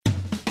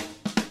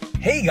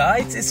Hey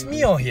guys, it's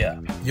Mio here,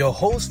 your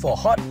host for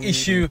Hot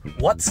Issue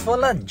What's for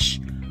Lunch.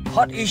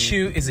 Hot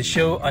Issue is a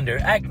show under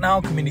Act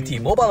Now Community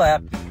mobile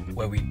app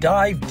where we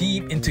dive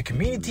deep into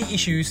community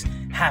issues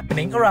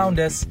happening around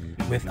us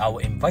with our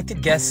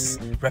invited guests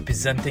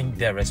representing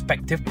their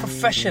respective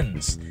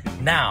professions.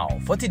 Now,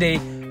 for today,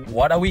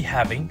 what are we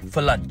having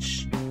for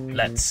lunch?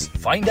 Let's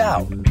find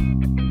out.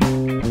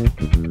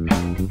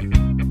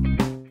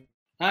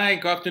 Hi,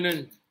 good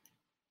afternoon.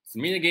 It's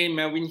me again,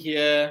 Melvin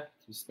here,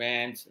 to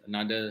spend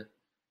another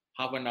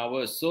half an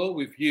hour or so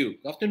with you.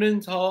 Good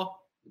afternoon, Thor.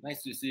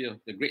 Nice to see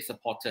you, the great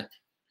supporter.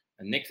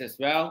 And next as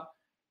well,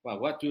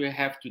 what do we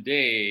have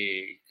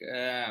today?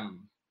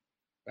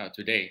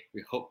 Today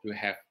we hope to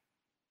have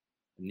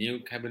a new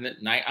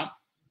cabinet night up.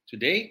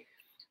 Today,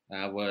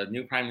 our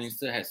new Prime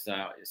Minister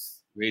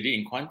is ready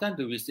in Kuantan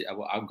to visit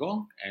our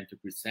Agong and to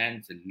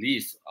present the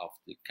list of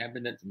the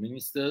cabinet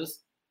ministers.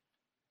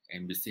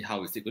 And we see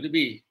how it's going to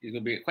be. It's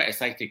going to be quite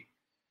exciting.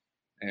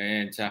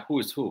 And who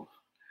is who?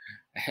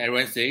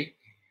 Everyone say,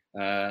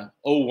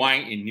 old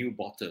wine in new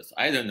bottles.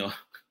 I don't know.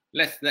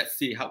 Let's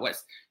see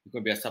what's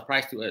going to be a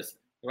surprise to us.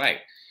 Right.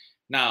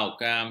 Now,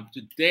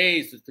 today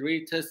is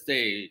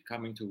Thursday,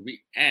 coming to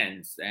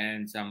weekends.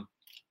 And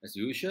as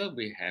usual,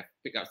 we have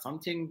picked up some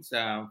things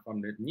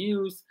from the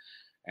news.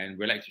 And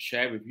we'd like to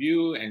share with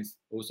you. And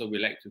also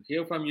we'd like to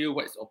hear from you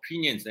what's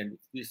opinions. And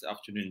this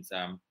afternoon,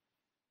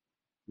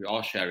 we're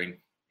all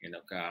sharing.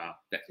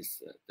 That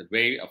is the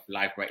way of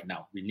life right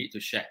now. We need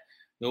to share.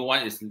 No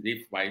one is live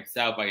by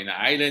himself, but in the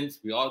islands,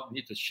 we all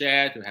need to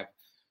share to have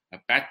a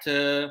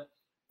better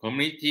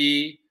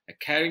community, a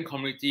caring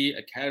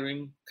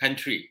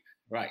country,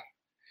 right?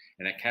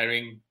 And a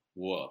caring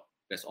world.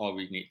 That's all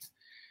we need.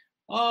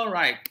 All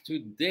right,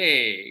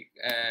 today,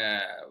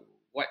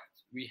 what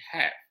we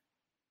have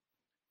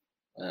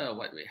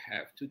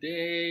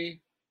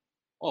today.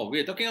 Oh,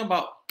 we're talking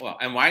about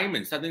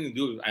environment, something to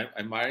do with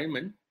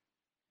environment.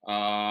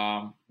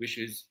 Which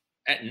is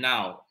at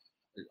now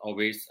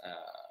always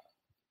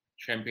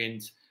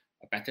champions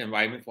a better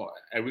environment for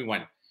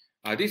everyone.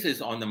 This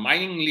is on the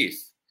mining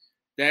list.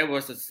 There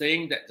was a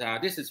saying that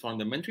this is from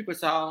the Menteri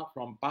Besar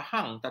from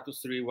Pahang, Datuk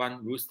Seri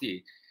Wan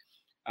Rusdi.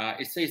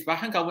 It says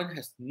Pahang government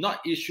has not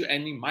issued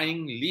any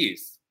mining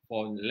list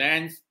for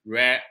lands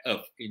rare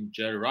earth in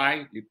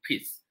Jerai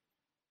Lipis.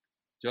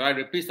 Jerai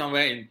Lipis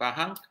somewhere in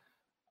Pahang.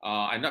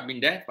 I've not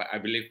been there, but I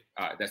believe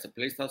there's a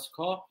place that's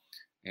called.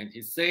 And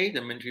he said,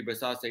 the Menteri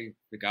Besar said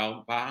the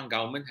Pahang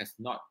government has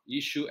not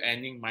issued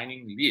any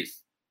mining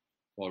list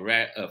for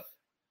rare earth.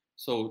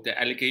 So the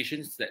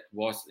allegations that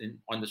was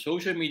on the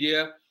social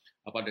media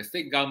about the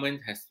state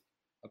government has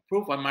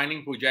approved a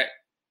mining project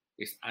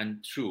is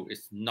untrue.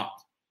 It's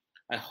not.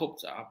 I hope,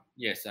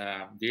 dear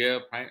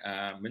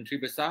Menteri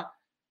Besar,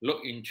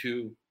 look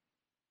into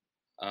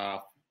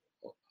other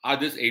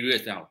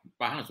areas now.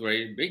 Pahang is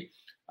very big.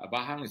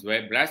 Pahang is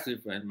very blessed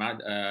with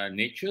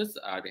natures.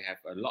 They have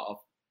a lot of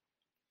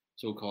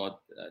so-called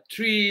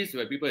trees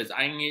where people is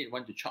eyeing it,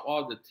 want to chop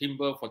all the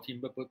timber for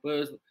timber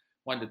purpose,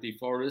 want to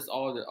deforest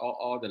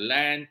all the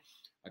land.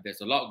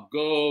 There's a lot of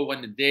gold,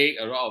 want to dig,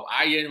 a lot of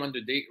iron, want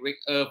to dig, rare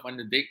earth, want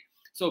to dig.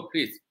 So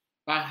please,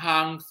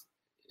 Pahang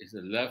is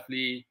a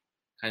lovely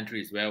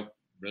country, is well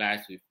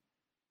blessed with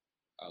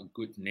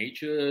good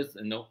natures.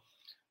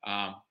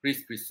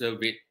 Please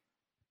preserve it.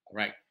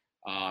 Right?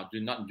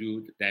 Do not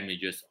do the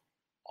damages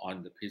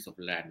on the piece of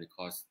land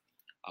because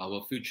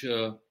our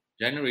future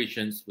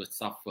generations will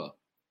suffer.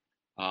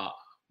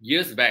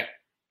 Years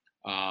back,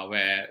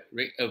 where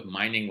rare earth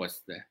mining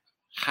was the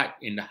hype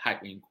in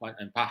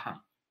Pahang,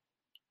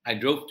 I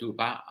drove to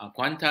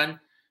Kuantan.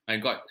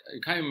 You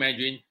can't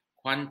imagine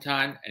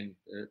Kuantan and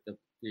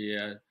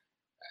the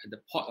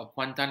port of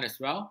Kuantan as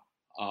well.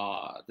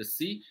 The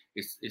sea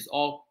is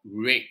all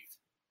red.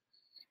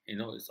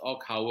 It's all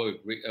covered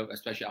with rare earth,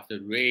 especially after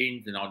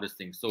rains and all these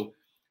things. So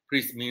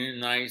please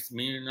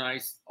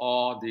minimize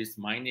all this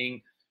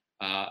mining.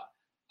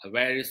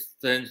 Various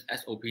terms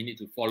SOP need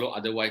to follow,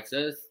 otherwise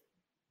there's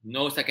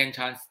no second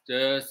chance,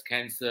 just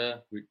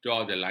cancel,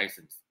 withdraw the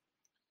license.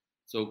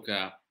 So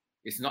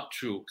it's not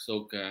true.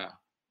 So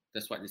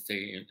that's what they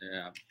say in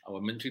our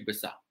Menteri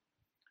Besar.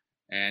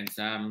 And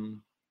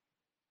coming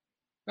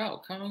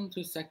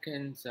to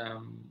second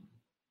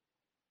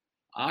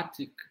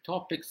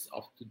topics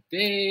of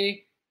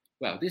today.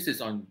 Well, this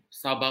is on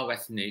Sabah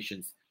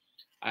vaccinations.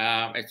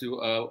 As you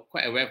are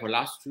quite aware, for the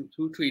last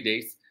 2-3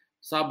 days,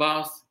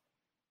 Sabah's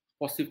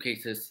positive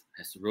cases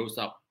has rose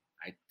up,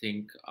 I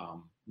think,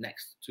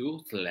 next to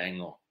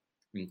Selangor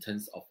in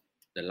terms of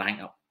the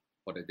lineup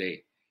for the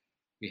day.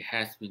 It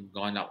has been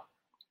gone up.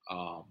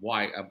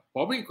 Why?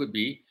 Probably could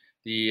be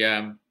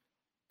there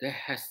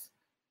has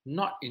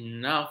not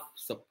enough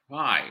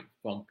supply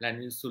from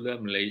Peninsular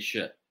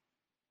Malaysia,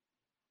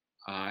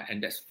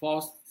 and that's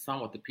forced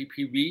some of the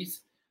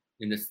PPVs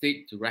in the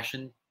state to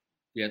ration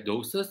their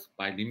doses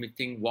by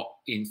limiting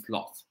walk-in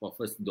slots for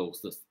first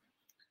doses.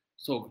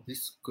 So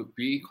this could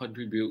be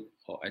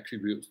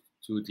attribute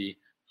to the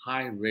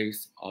high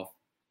rates of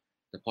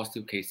the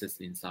positive cases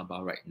in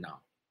Sabah right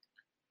now.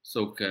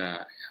 So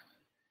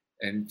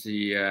and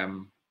the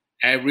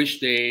average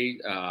day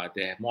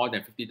they have more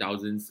than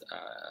 50,000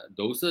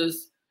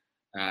 doses,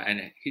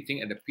 and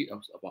hitting at the peak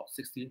of about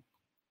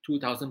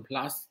 62,000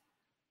 plus.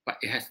 But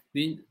it has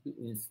been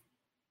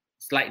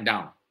slight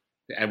down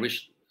the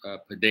average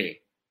per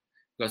day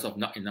because of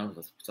not enough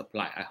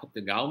supply. I hope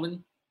the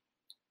government,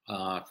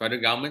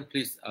 federal government,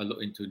 please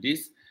look into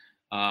this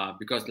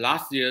because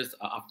last year's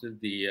after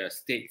the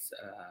states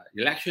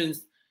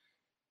elections,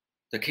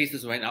 the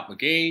cases went up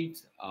again.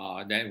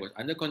 Then it was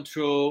under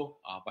control,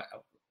 but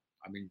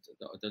I mean,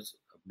 others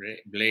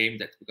blame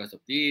that because of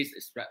this,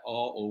 it spread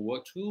all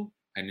over to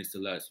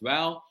Peninsula as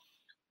well,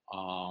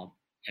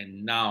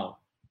 and now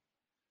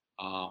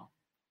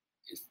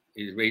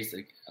it raised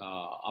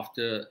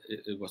after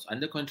it was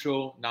under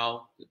control.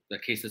 Now the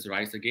cases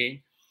rise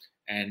again,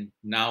 and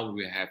now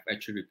we have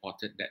actually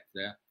reported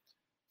that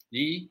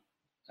the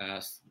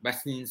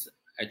vaccines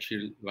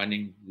actually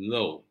running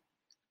low.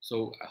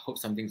 So I hope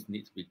something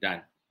needs to be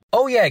done.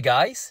 Oh yeah,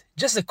 guys,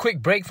 just a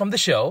quick break from the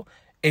show.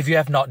 If you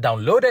have not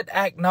downloaded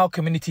Act Now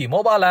Community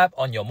mobile app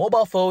on your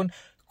mobile phone,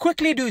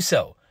 quickly do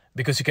so,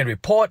 because you can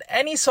report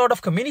any sort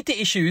of community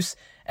issues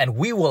and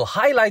we will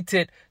highlight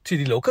it to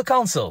the local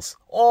councils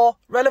or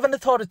relevant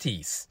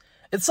authorities.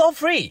 It's all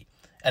free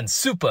and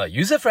super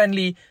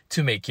user-friendly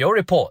to make your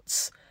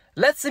reports.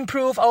 Let's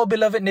improve our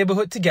beloved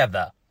neighborhood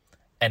together.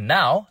 And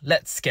now,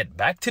 let's get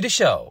back to the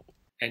show.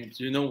 And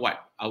you know what?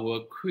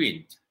 Our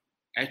queen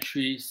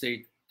actually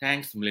said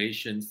thanks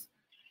Malaysians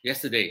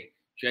yesterday.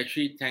 She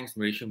actually thanks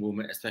Malaysian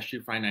women,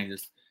 especially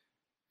frontliners,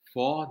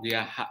 for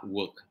their hard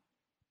work.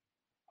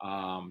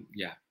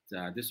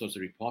 This was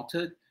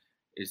reported.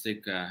 It's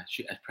like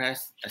she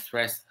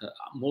expressed her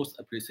utmost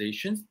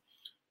appreciation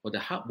for the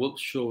hard work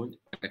shown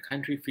by the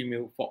country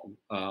female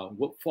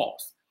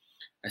workforce,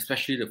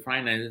 especially the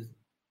frontliners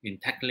in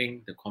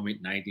tackling the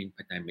COVID-19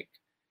 pandemic.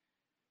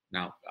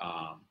 Now,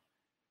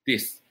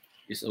 this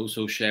is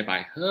also shared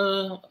by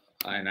her,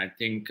 and I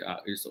think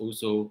it's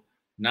also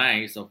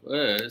nice of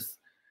us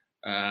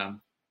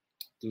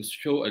to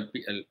show a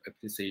bit of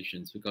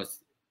appreciation, because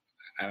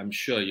I'm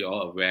sure you're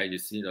all aware, you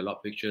see a lot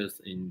of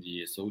pictures in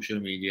the social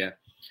media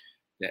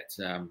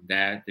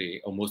that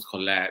they almost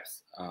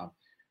collapse.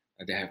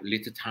 They have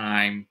little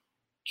time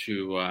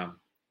to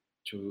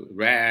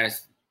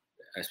rest,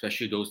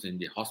 especially those in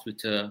the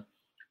hospital.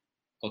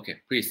 Okay,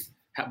 please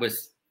help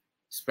us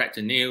spread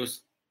the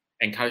news,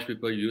 encourage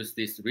people to use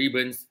these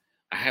ribbons.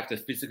 I have the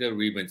physical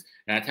ribbons,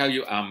 and I tell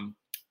you,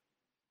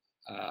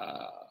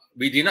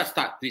 we did not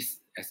start this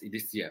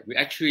this year. We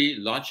actually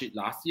launched it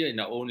last year in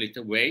our own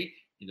little way.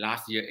 In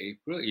last year,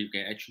 April, you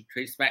can actually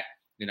trace back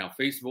in our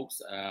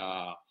Facebooks.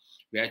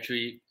 We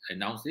actually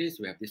announced this.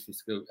 We have this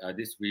physical,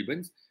 these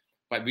ribbons,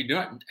 but we do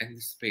not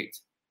anticipate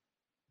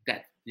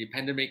that the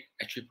pandemic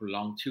actually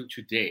prolonged till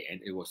today,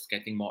 and it was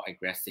getting more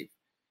aggressive.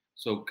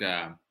 So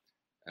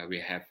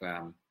we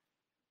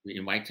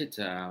invited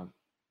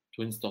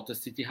twins daughter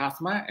Siti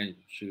Hasma, and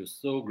she was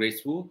so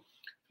graceful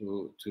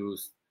to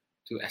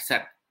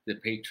accept the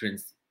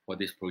patrons for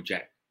this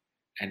project,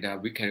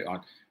 and we carry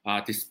on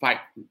despite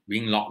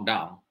being locked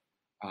down.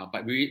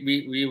 But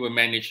we will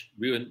manage.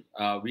 We will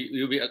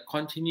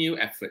continue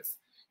efforts,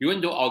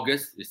 even though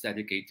August is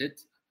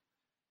dedicated.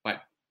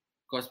 But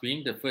because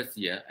being the first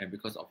year, and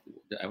because of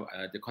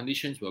the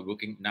conditions we're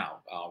working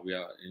now, we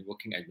are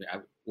working at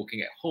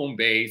home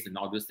base and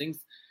all those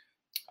things.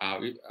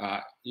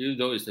 Even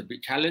though it's a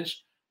big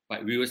challenge,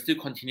 but we will still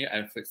continue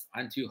efforts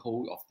until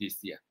whole of this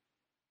year.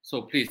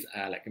 So please,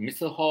 like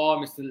Mr. Hall,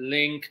 Mr.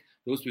 Link,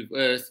 those with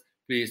us,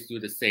 please do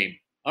the same.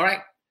 All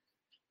right.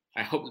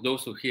 I hope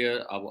those who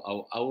hear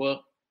our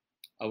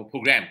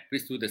program,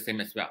 please do the same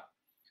as well.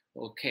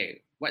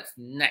 Okay, what's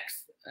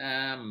next?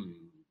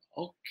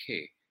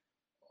 Okay.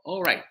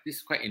 All right, this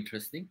is quite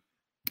interesting.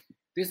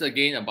 This is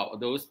again about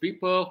those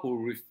people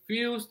who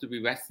refuse to be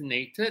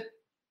vaccinated.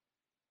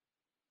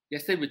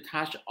 Yesterday we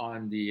touched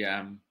on the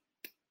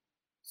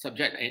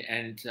subject,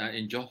 and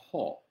in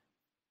Johor,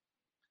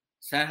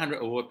 700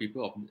 over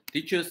people of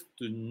teachers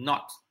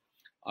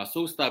are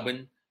so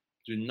stubborn,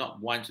 do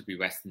not want to be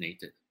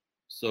vaccinated.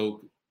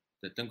 So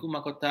the Tengku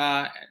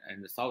Mahkota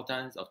and the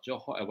Sultans of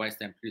Johor advised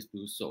them, please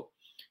do so.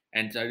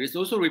 And it's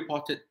also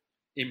reported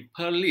in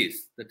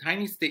Perlis, the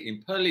tiny state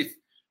in Perlis,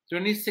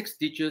 26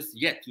 teachers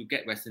yet to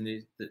get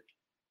vaccinated.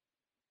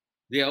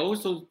 They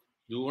also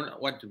do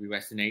not want to be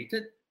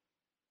vaccinated.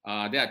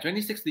 There are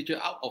 26 teachers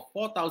out of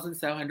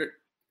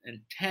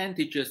 4,710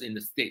 teachers in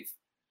the states.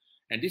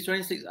 And these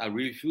 26 are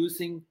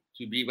refusing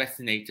to be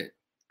vaccinated.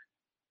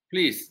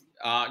 Please,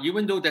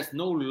 even though there's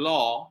no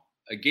law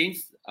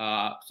against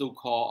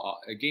so-called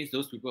against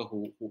those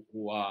people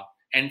who are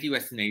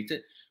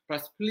anti-vaccinated,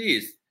 but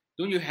please,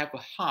 don't you have a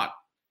heart?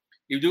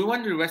 If you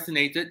want to be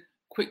vaccinated,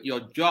 quit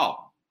your job,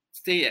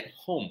 stay at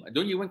home,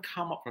 don't even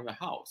come up from the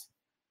house.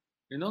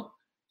 You know,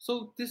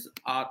 so this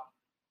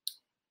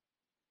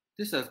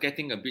is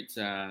getting a bit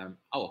out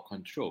of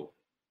control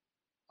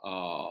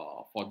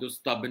for those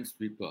stubborn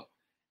people.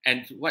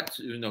 And what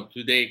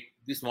today,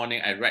 this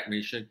morning, I read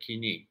Malaysia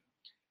Kini.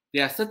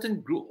 There are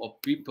certain group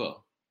of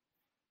people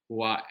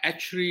who are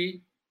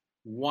actually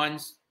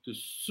wants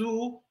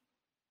to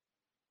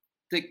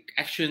take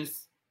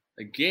actions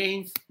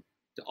against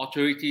the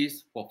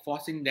authorities for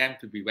forcing them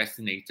to be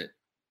vaccinated.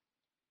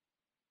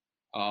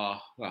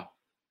 Well,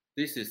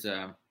 this is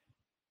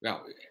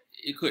well,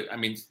 it could. I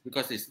mean,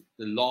 because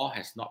the law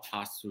has not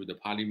passed through the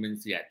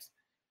parliaments yet,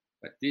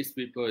 but these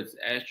people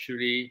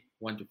actually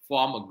want to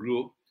form a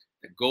group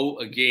that go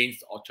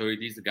against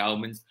authorities,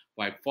 governments,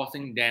 by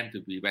forcing them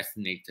to be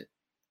vaccinated.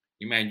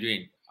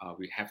 Imagine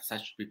we have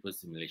such people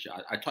in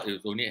Malaysia. I thought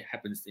it only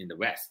happens in the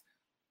West,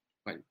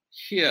 but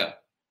here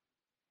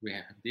we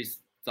have these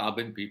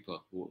stubborn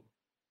people who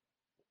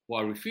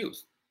are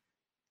refused.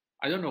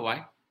 I don't know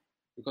why,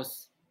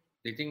 because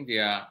they think they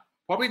have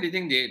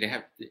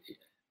the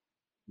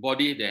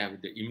body, they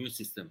have the immune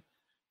system,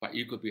 but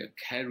you could be a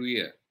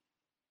carrier,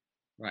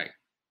 right?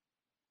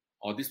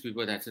 Or these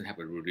people doesn't have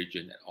a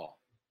religion at all,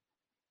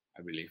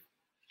 I believe.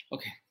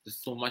 Okay, there's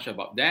so much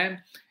about them.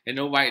 You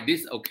know why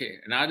this? Okay,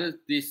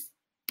 this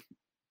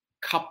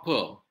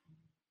couple,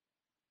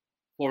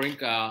 foreign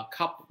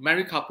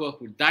married couple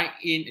who died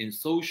in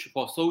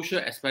social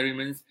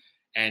experiments,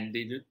 and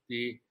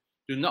they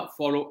do not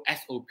follow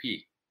SOP.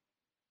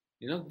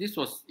 You know, this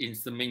was in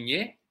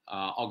Semenyih,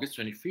 August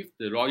 25th.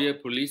 The Royal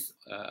Police,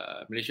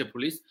 Malaysia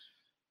Police,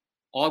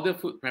 order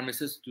food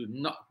premises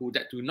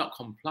that do not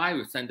comply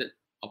with standard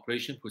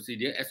operation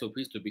procedure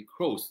SOPs to be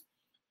closed.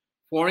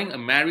 Following a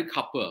married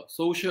couple,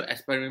 social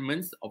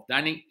experiments of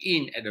dining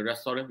in at the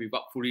restaurant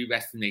without fully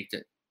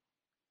vaccinated.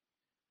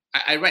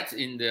 I read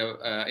in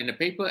the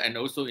paper and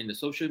also in the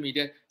social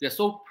media, they're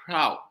so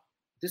proud.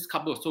 This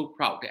couple was so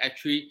proud. They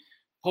actually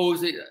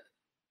post it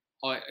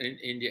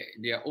in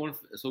their own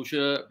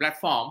social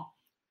platform,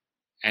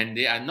 and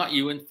they are not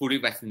even fully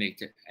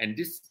vaccinated. And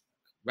these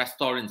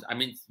restaurants, I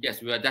mean,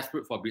 yes, we are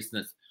desperate for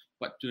business,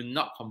 but do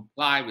not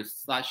comply with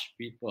such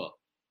people.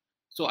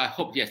 So I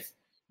hope, yes,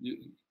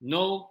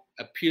 no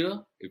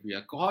appeal if we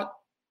are caught,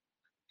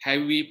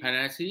 heavy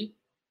penalty.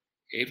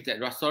 If that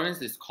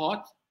restaurant is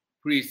caught,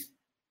 please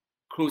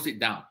close it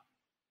down.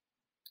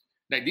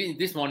 Like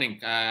this morning,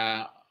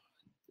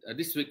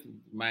 this week,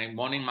 my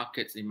morning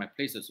markets in my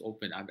place is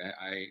open.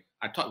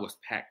 I thought it was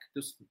packed.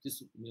 This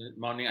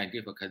morning, I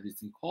gave a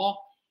courtesy call.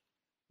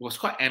 It was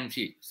quite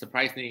empty,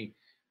 surprisingly.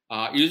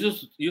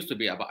 It used to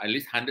be about at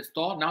least 100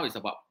 stores. Now it's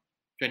about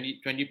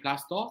 20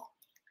 plus stores.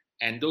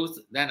 And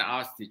then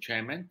I asked the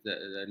chairman,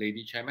 the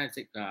lady chairman, I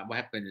said, what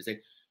happened?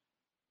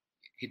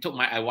 He took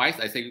my advice.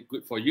 I said,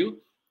 good for you.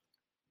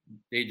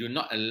 They do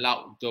not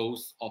allow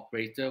those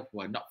operators who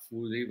are not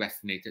fully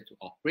vaccinated to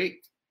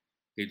operate.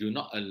 They do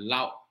not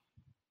allow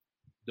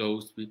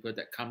those people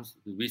that comes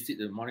to visit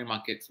the morning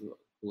markets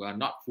who are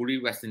not fully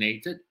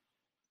vaccinated.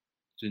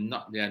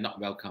 They are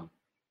not welcome.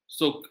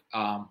 So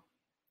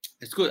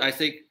it's good. I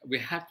say we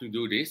have to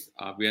do this.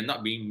 We are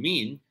not being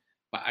mean,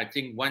 but I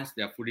think once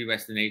they are fully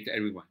vaccinated,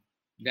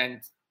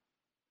 then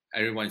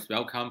everyone is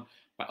welcome.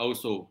 But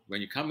also,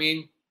 when you come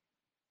in,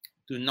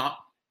 do not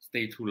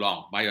stay too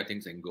long. Buy your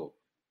things and go.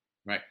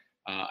 Right?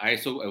 I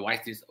also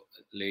advised this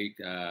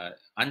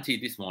auntie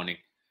this morning.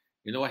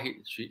 You know what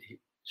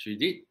she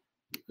did?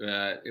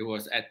 It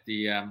was at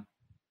the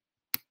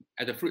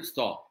fruit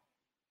store.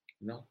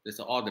 You know, there's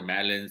all the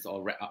melons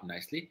all wrapped up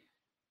nicely.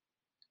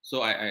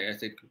 So I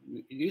said,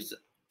 you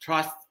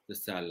trust the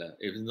seller.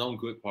 If it's not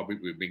good, probably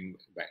we'll bring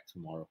back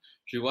tomorrow.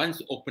 She wants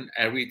to open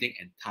everything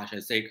and touch. I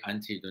say,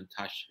 auntie, don't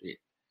touch it,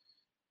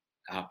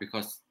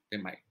 because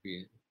there might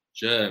be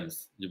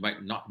germs. You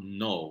might not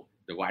know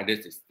the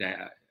virus is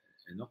there.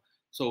 You know,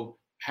 so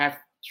have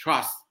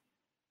trust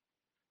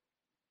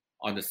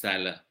on the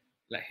seller.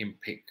 Let him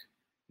pick.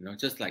 You know,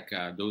 just like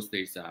those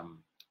days,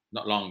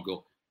 not long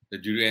ago, the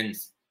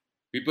durians,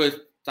 people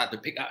start to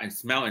pick up and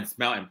smell and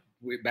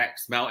put it back,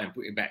 smell and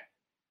put it back.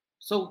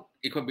 So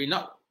it could be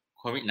not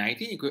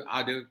COVID-19, it could be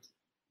other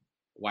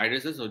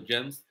viruses or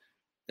germs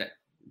that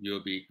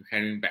you'll be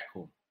carrying back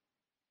home.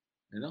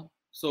 You know,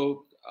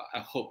 so I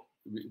hope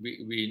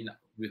we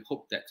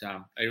hope that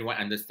everyone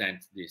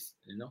understands this.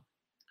 You know,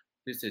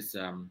 this is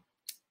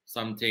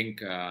something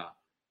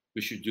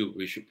we should do.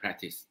 We should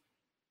practice.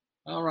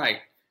 All right.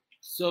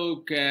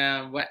 So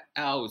what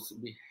else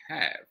we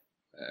have?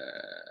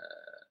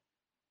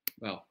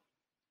 Well,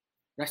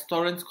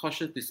 restaurants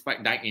cautious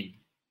despite dine-in.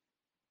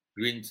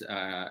 Greens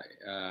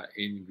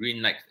in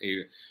green light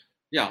area.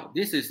 Yeah,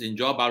 this is in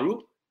Johor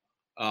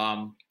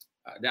Bahru.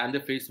 They're under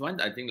phase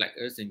 1, I think, like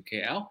us in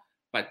KL.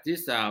 But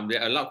this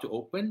they're allowed to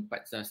open.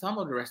 But some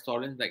of the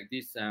restaurants, like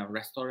this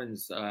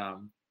restaurants,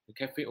 the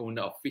cafe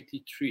owner of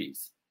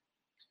 53s,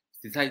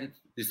 decided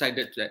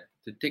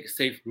to take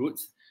safe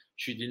routes.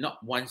 She did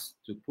not want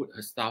to put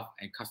her staff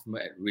and customer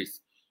at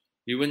risk.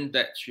 Even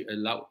that, she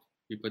allowed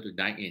people to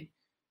dine in.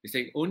 They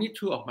say only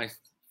 2 of my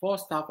 4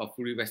 staff are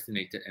fully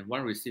vaccinated and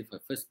 1 received her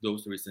first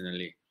dose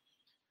recently.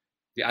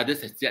 The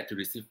others have yet to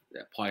receive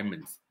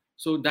appointments.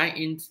 So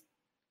dine-ins,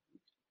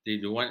 they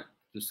don't want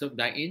to serve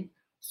dine-in,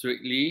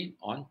 strictly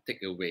on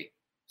takeaway.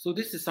 So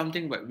this is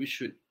something that we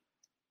should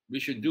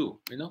do.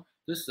 You know,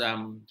 just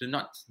do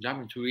not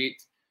jump into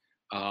it.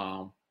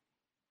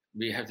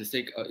 we have to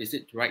say, is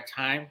it the right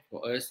time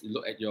for us to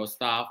look at your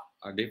staff?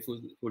 Are they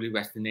fully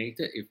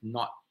vaccinated? If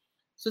not,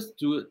 just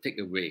take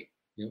away.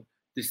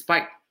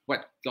 Despite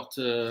what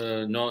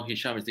Dr. Noor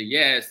Hisham is saying,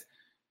 yes,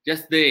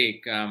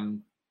 yesterday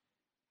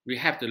we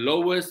have the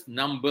lowest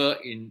number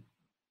in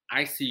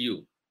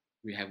ICU.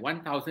 We have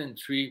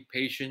 1,003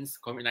 patients,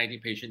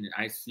 COVID-19 patients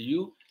in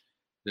ICU,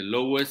 the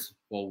lowest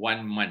for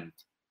 1 month.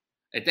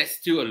 And that's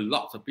still a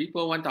lot of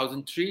people,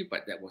 1,003,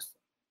 but that was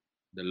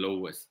the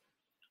lowest.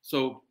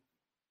 So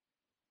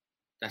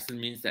doesn't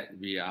mean that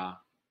we are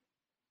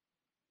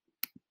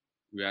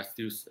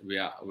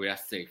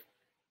safe.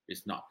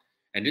 It's not.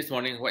 And this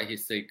morning, what he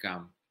said,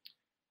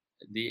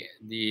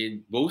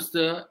 the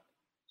booster,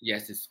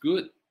 yes, it's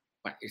good,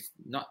 but it's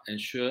not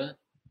ensure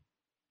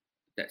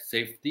that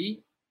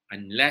safety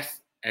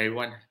unless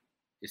everyone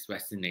is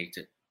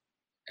vaccinated,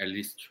 at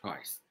least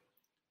twice.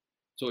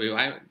 So if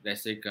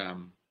let's say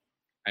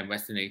I'm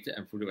vaccinated,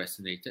 I'm fully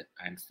vaccinated,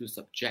 I'm still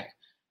subject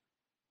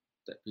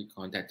that be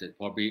contacted,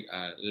 probably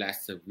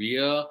less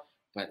severe.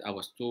 But I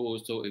was told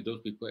also if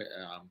those people,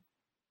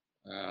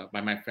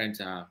 by my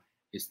friends,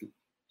 his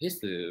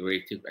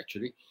relative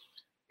actually,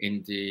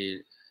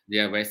 they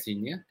are very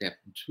senior. They have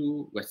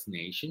 2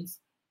 vaccinations,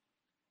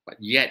 but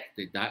yet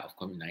they died of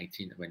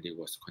COVID-19 when they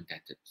was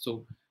contacted.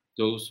 So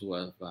those who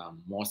are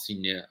more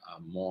senior are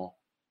more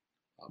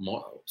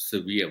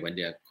severe when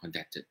they are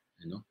contacted.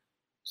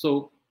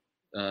 So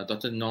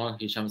Dr. Noor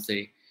Hisham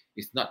say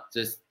it's not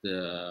just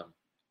the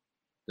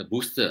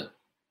booster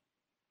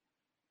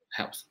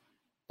helps,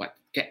 but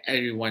get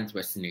everyone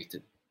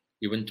vaccinated.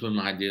 Even Tun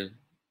Mahathir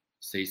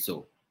say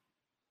so.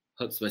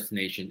 Herd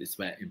vaccination is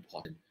very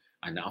important.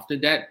 And after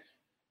that,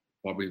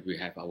 probably we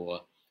have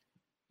our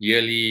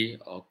yearly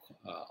or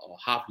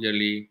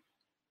half-yearly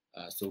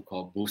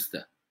so-called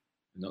booster,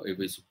 if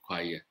it's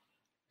required.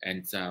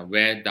 And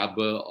wear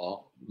double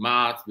or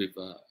mask with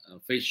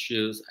face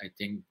shields. I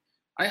think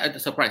I'm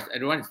surprised.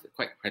 Everyone is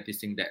quite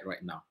practicing that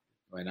right now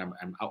when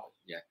I'm out.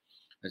 Yeah.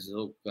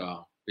 So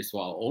it's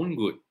for our own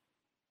good.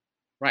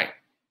 Right.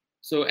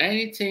 So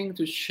anything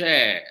to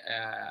share?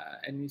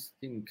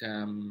 Anything,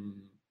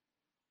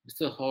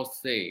 Mr. Hall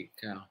said,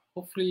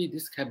 hopefully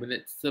this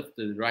cabinet serves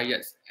the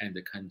riots and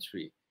the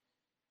country.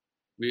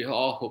 We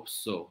all hope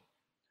so.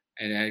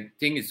 And I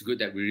think it's good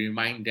that we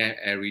remind them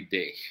every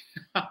day.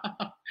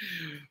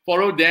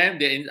 Follow them.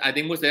 I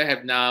think most of them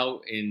have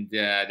now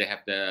they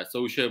have the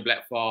social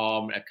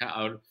platform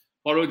account.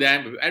 Follow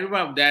them. Every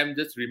one of them,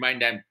 just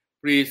remind them,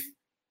 please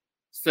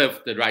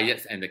serve the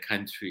riots and the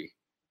country.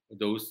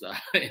 Those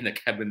in the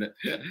cabinet.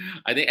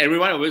 I think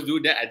everyone of us do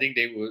that. I think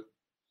they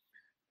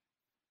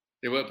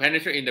will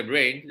penetrate in the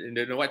brain and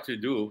they know what to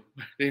do.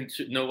 They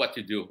should know what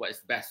to do, what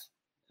is best.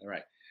 All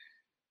right.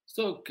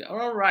 So,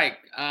 all right.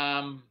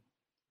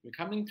 We're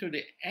coming to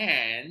the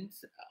end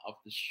of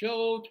the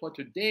show for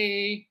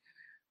today.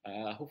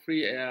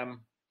 Hopefully,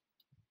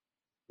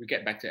 we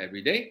get back to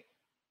every day.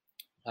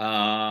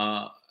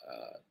 Now,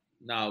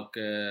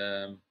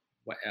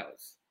 what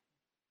else?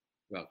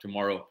 Well,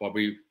 tomorrow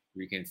probably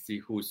we can see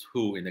who's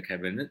who in the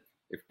cabinet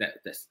if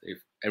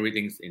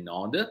everything's in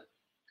order.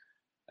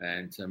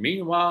 And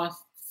meanwhile,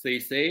 stay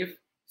safe,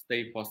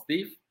 stay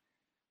positive,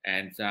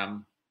 and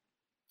time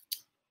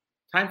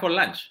for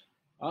lunch.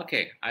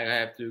 Okay, I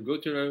have to go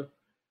to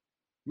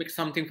make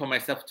something for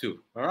myself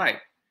too. All right.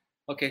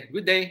 Okay,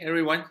 good day,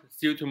 everyone.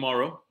 See you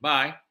tomorrow.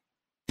 Bye.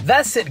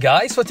 That's it,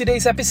 guys, for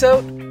today's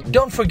episode.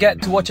 Don't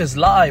forget to watch us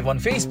live on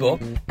Facebook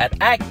at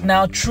Act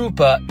Now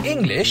Trooper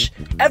English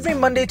every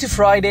Monday to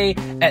Friday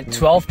at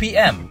 12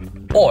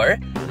 p.m. Or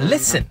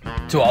listen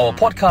to our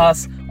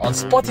podcast on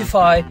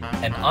Spotify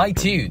and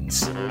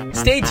iTunes.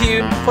 Stay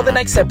tuned for the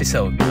next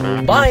episode.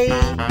 Bye.